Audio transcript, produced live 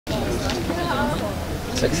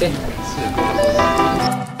Sexy.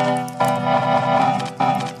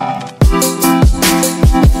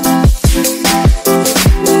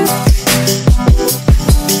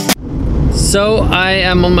 So I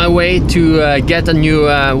am on my way to get a new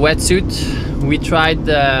wetsuit. We tried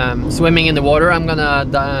swimming in the water. I'm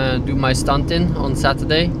gonna do my stunt in on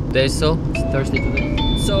Saturday. It's Thursday today.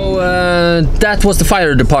 So that was the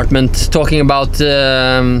fire department talking about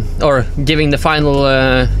or giving the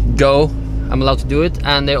final go. I'm allowed to do it,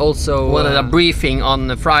 and they also wanted a briefing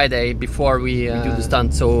on Friday before we do the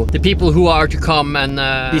stunt. So the people who are to come and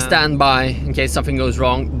be standby in case something goes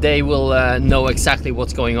wrong, they will know exactly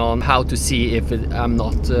what's going on, how to see if I'm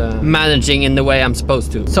not managing in the way I'm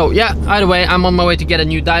supposed to. So yeah, either way, I'm on my way to get a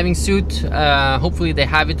new diving suit. Hopefully they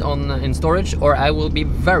have it in storage, or I will be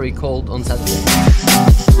very cold on Saturday.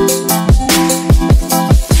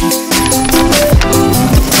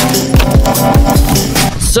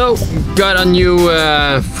 So, got a new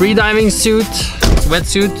freediving suit,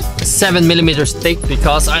 wetsuit, 7mm thick,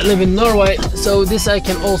 because I live in Norway, so this I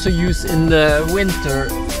can also use in the winter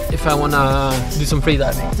if I wanna do some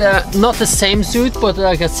freediving. Not the same suit, but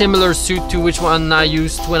like a similar suit to which one I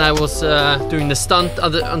used when I was doing the stunt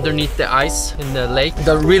underneath the ice in the lake. It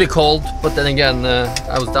got really cold, but then again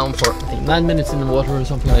I was down for I think 9 minutes in the water or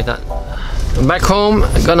something like that. I'm back home.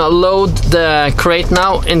 I'm gonna load the crate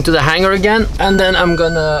now into the hangar again, and then I'm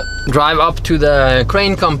gonna drive up to the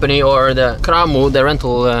crane company, or the Kramo, the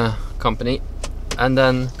rental company, and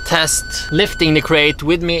then test lifting the crate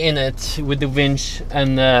with me in it with the winch,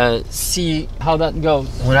 and see how that goes.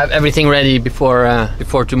 I'm gonna have everything ready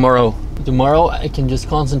before tomorrow. Tomorrow I can just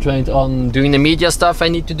concentrate on doing the media stuff I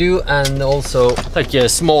need to do, and also like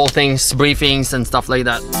small things, briefings and stuff like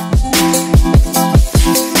that.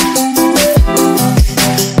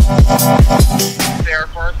 There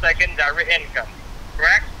for secondary income,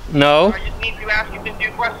 correct? No. I just need to ask you a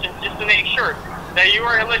few questions just to make sure that you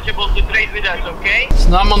are eligible to trade with us, okay? So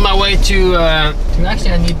now I'm on my way to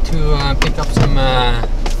actually I need to pick up some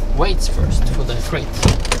weights first for the crate.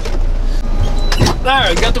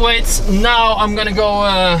 There, got the weights. Now I'm gonna go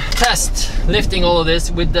test lifting all of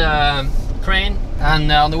this with the crane,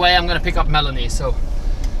 and on the way I'm gonna pick up Melanie, so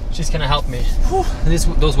she's gonna help me. Whew,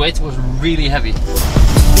 those weights was really heavy.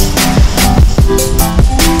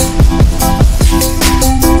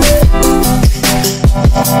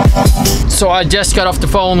 So I just got off the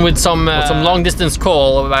phone with some long distance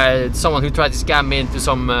call by someone who tried to scam me into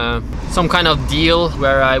some kind of deal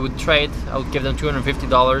where I would trade. I would give them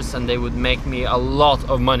 $250 and they would make me a lot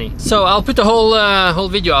of money. So I'll put the whole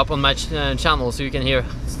video up on my channel so you can hear.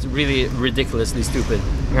 It's really ridiculously stupid.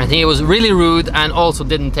 I think it was really rude, and also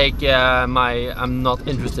didn't take my I'm not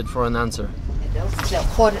interested for an answer.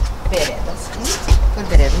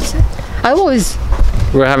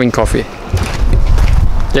 We're having coffee.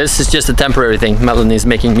 This is just a temporary thing. Melanie is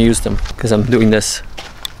making me use them because I'm doing this.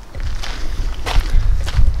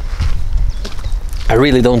 I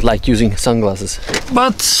really don't like using sunglasses.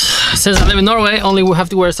 But since I live in Norway, I only have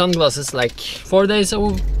to wear sunglasses like 4 days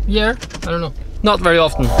a year. I don't know. Not very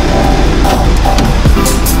often.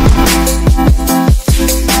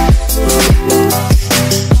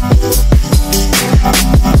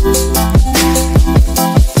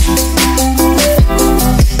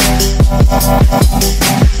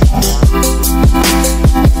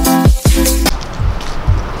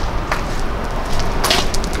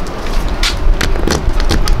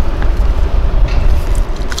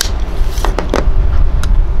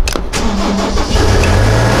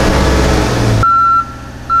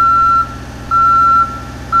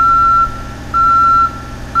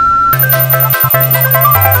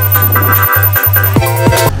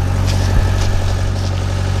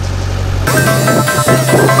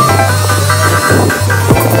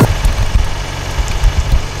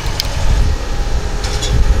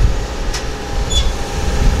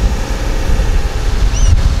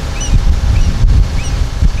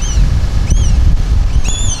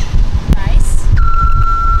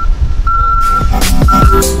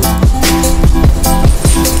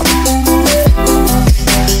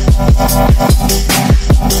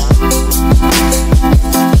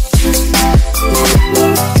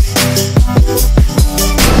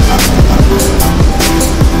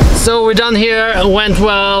 So we're done here, it went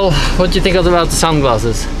well. What do you think about the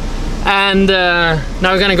sunglasses? And now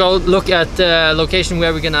we're gonna go look at the location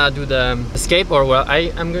where we're gonna do the escape, or where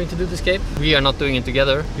I am going to do the escape. We are not doing it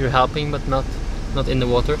together. You're helping, but not in the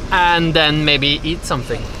water. And then maybe eat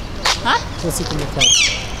something. Huh? We'll sit in the car.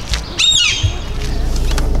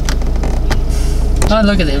 Oh,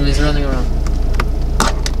 look at him, he's running around.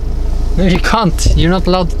 No, you can't. You're not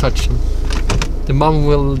allowed to touch him. The mom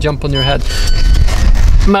will jump on your head.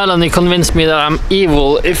 Melanie convinced me that I'm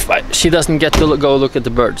evil if she doesn't get to go look at the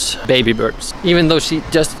birds, baby birds. Even though she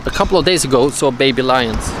just a couple of days ago saw baby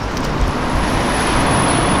lions.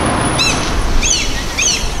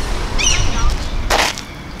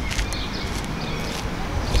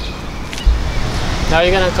 Now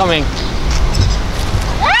you're gonna coming.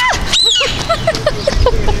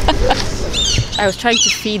 I was trying to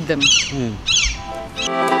feed them.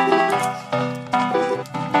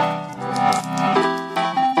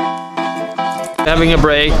 Having a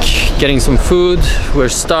break, getting some food. We're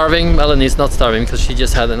starving. Melanie's not starving because she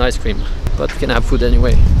just had an ice cream, but we can have food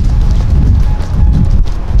anyway.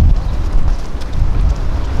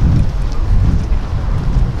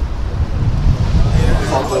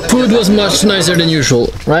 Food was much nicer than usual,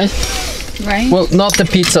 right? Right. Well, not the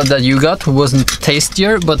pizza that you got wasn't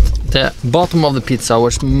tastier, but the bottom of the pizza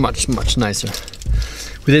was much nicer.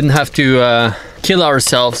 We didn't have to kill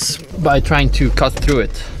ourselves by trying to cut through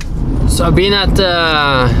it. So I've been at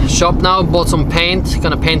the shop now, bought some paint,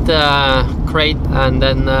 gonna paint the crate, and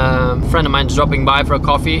then a friend of mine is dropping by for a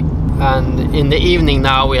coffee. And in the evening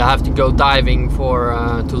now we have to go diving for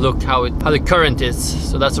to look how the current is.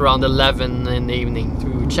 So that's around 11 in the evening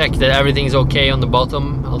to check that everything's okay on the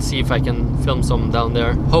bottom. I'll see if I can film some down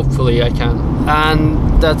there. Hopefully I can.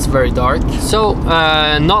 And that's very dark. So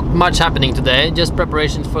not much happening today, just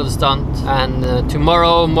preparations for the stunt. And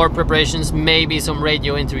tomorrow more preparations, maybe some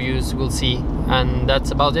radio interviews, we'll see. And that's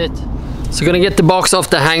about it. So gonna get the box off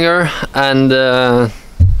the hanger and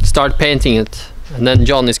start painting it. And then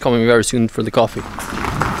John is coming very soon for the coffee.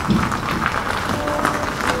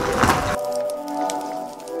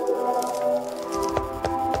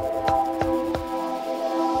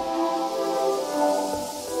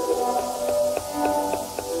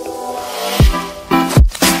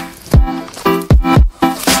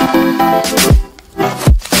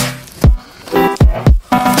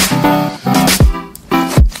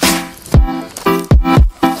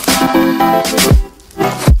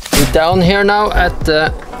 Down here now at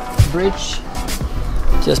the bridge.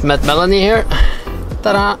 Just met Melanie here.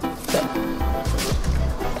 Ta-da!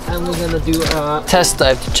 And we're gonna do a test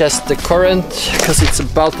dive to test the current, because it's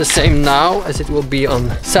about the same now as it will be on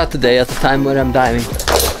Saturday at the time when I'm diving.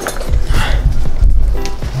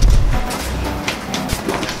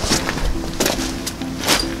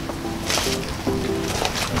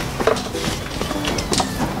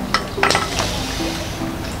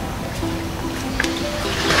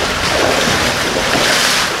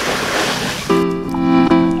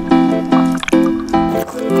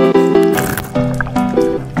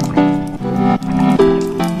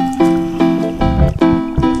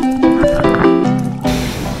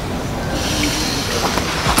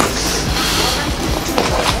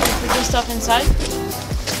 Stuff inside?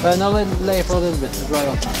 Now let it lay for a little bit to dry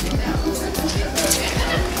off.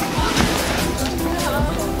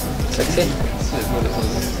 Sexy.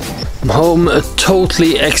 I'm home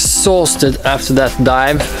totally exhausted after that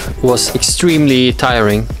dive. It was extremely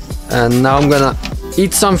tiring. And now I'm gonna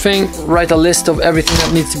eat something, write a list of everything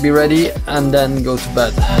that needs to be ready, and then go to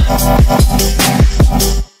bed.